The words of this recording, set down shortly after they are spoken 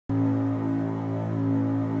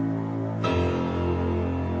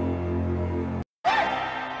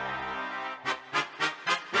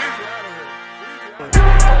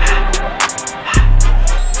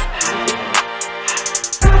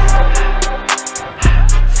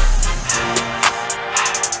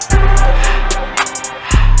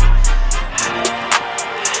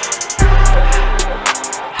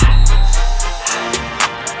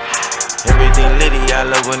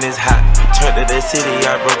city,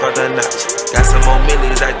 I broke out the notch. Got some more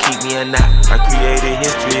millions that keep me a knot. I created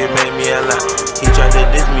history, it made me a lot. He tried to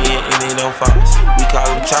diss me and it ain't no fault. We call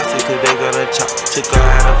them chopsticks cause they gonna chop. Took her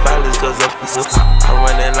out of violence cause up is a pop. I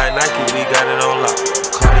run it like Nike, we got it on lock.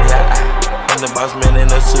 Cardiac eye. I'm the boss man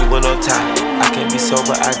in a suit with no tie. I can't be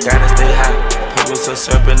sober, I gotta stay high. Put me some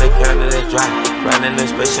syrup in the can and it dry. Riding the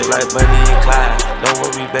spaceship like Bunny and Clyde. Don't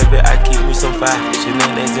worry baby, I keep me some fire.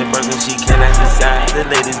 Shenanigans and burgers, she cannot decide. The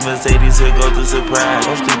ladies Mercedes, here goes the surprise.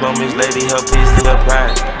 Don't sleep on Miss Lady, her peace to her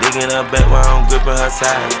pride. Digging her back while I'm gripping her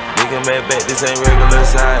side. Digging my back, this ain't regular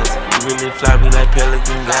size. You really fly me like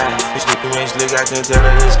Pelican guys. Bitch looking range, look, I can tell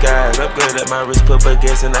her the skies. Upgrade at my wrist, put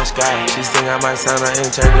baguettes in the sky. She sing I might sign her and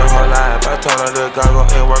change her whole life. I told her to goggle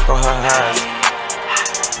and work on her highs.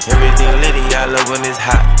 Everything litty, I love when it's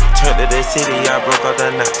hot. Turned to the city, I broke out the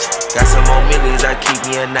notch. Got some more millions, I keep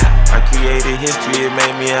me a knot. I created history, it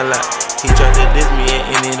made me a lot. He tried to diss me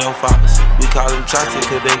and it ain't no fox. We call them chopsticks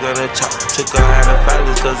cause they gonna chop. Took her out of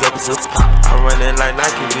violence cause up is a pop. I run it like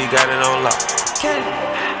Nike, we got it on lock. Candy,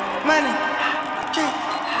 money, candy,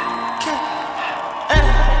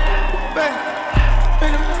 baby,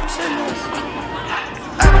 baby, say this.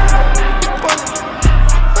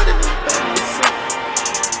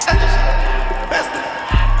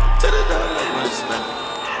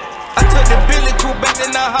 I took the Billy cool back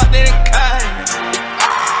and I hopped in the car.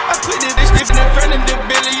 I put this bitch in front of the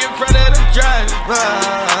Billy in front of the driver.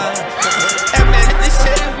 And man, they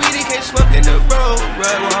said that we can't smoke in the road.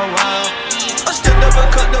 Wow. I'm stepped up and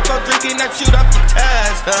cut up, I'm drinking, I shoot off the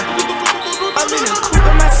tires. I'm in the coupe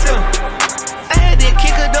by myself. I had that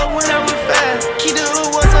kicker though when I was fast. Key to the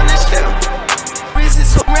ones on the shelf. Wrist is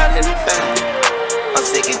so round in the fat. I'm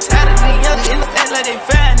sick and tired of the young and act like they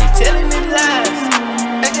fine, they telling me lies.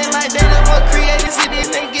 Acting like they the one created cities,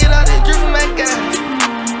 they get all this drip from my guys.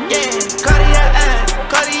 Yeah, Cartier eyes,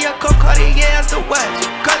 Cartier coat, Cartier ass to watch.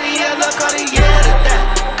 Cartier look, Cartier to die.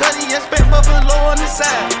 Cartier spent buffalo on the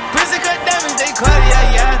side. Prison cut diamonds, they Cartier,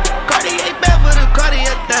 yeah. Cartier bad for the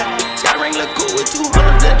Cartier die. Shot ring look cool with 200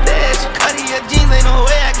 the dash. Cartier jeans, ain't no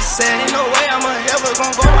way I can say. Ain't no way I'm ever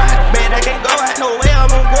gon' go out. Bad, I can't go out, no way I'm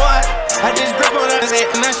gon' go out. I just grip on her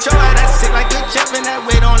head and I show her that sick like a chip and that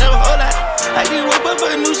weight on her whole lot. I just woke up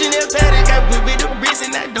a new Chanel paddock, got whip with the bricks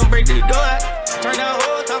and that don't break the door. Turn that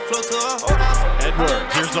whole top floor to a whole house. Edwards,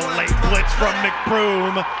 here's a late blitz from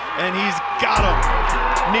McBroom, and he's got him.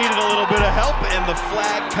 Needed a little bit of help, and the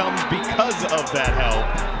flag comes because of that help.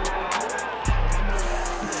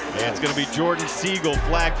 And it's going to be Jordan Siegel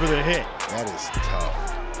flag for the hit. That is tough.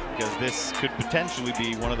 Because this could potentially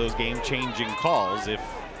be one of those game-changing calls if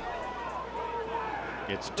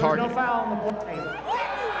it's targeted. No foul on the play.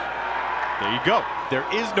 There you go. There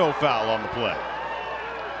is no foul on the play.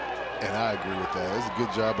 And I agree with that. It's a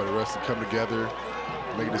good job by the refs to come together,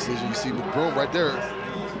 make a decision. You see McBroom right there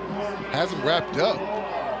has him wrapped up,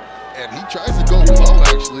 and he tries to go low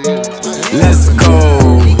actually. Let's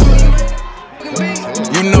go.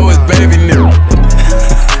 You know it's baby new.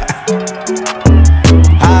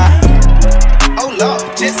 Oh Lord,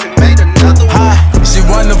 Jesse made another one. She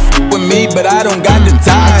wanna f with me, but I don't got the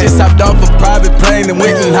time. I just hopped off a private plane and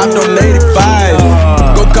went and hopped on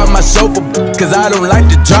 85. Go call my chauffeur, cause I don't like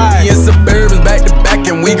to drive. In Suburbans back to back,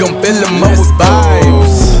 and we gon' fill them up with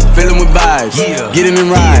vibes. Fill them with vibes, get in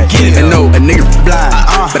and ride. And no, a nigga blind,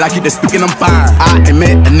 but I keep the stick and I'm fine. I ain't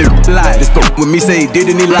met a nigga blind. This spoke with me, say he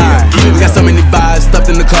did and he lied. We got so many vibes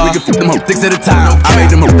stuffed in the car, we can flip them up 6 at a time. I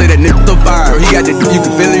made them up, say that nigga so fine. Girl, he got that you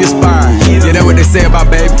can feel in your spine. Yeah, that's what they say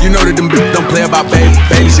about baby. You know that them bitches don't play about baby.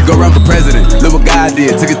 Baby should go run for president. Look what God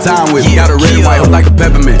did, took his time with me. Got a red and white like a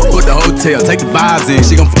peppermint. Put the hotel, take the vibes in.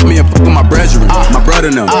 She gon' fuck me and fuck with my brethren. My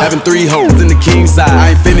brother and them, having 3 hoes in the king side.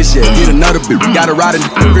 I ain't finished yet, get another bitch. Got a ride in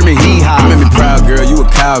the screaming hee haw. You made me proud, girl, you a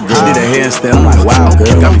cowgirl. Did a handstand, I'm like, wow, girl.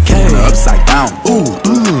 Got me kicking her upside down.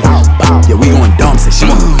 Bow, bow. Yeah, we going dumb, say she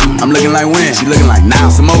want. I'm looking like when, she looking like now.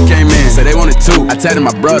 Some more came in, said they wanted 2. I tell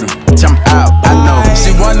my brother, jump out, I know.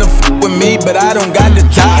 She wanna f with me, but I don't got the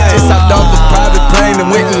time. Just hopped off a private plane and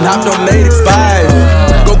went and hopped on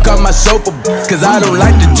 85. Go call my chauffeur, cause I don't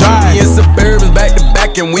like to drive. In Suburbans back to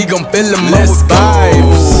back, and we gon' fill them up with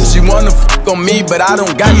vibes. She wanna f on me, but I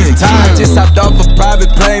don't got the time. Just hopped off a private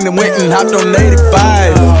plane and went and hopped on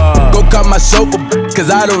 85. Go call my chauffeur, cause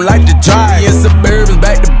I don't like to drive. In Suburbans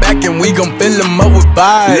back to back, and we gon' fill them up with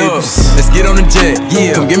vibes. Let's get on the jet,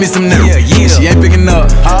 come give me some news. She ain't picking up,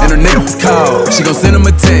 and her niggas call. She gon' send him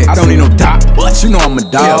a text. I don't need no top, but you know I'm a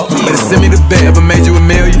dog. Better send me the bet. Ever made you $1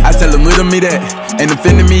 million? I tell him little me that. ain't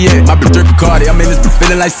offending me yet. My bitch drippin' Cardi, I'm in this bitch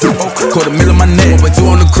feeling like soup. $250,000 on my neck, but 2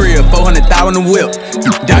 on the crib, 400,000 on the whip.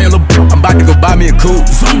 Down your little bitch, I'm about to go buy me a coupe.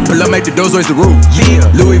 Pull up, make the doors raise the roof. Yeah,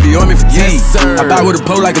 Louis V on me for tea. I buy with a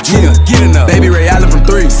pole like a tree. Baby Ray Allen from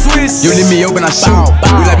 3. You leave me open, I shoot.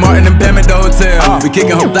 We like Martin and Pam at the hotel. We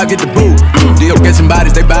kickin' hope I get the boot. D.O. catching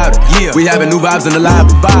bodies, they bout it. We having new vibes in the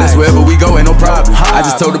lobby. That's wherever we go, ain't no problem. I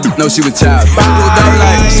just told her no, she was child.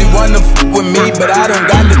 She wanna f with me, but I don't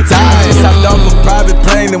got the time. Just hopped off a private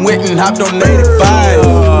plane and went and hopped on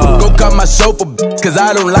 85. Go cut my chauffeur, cause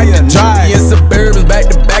I don't like to drive. Me and Suburbans back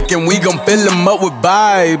to back, and we gon' fill them up with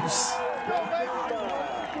vibes.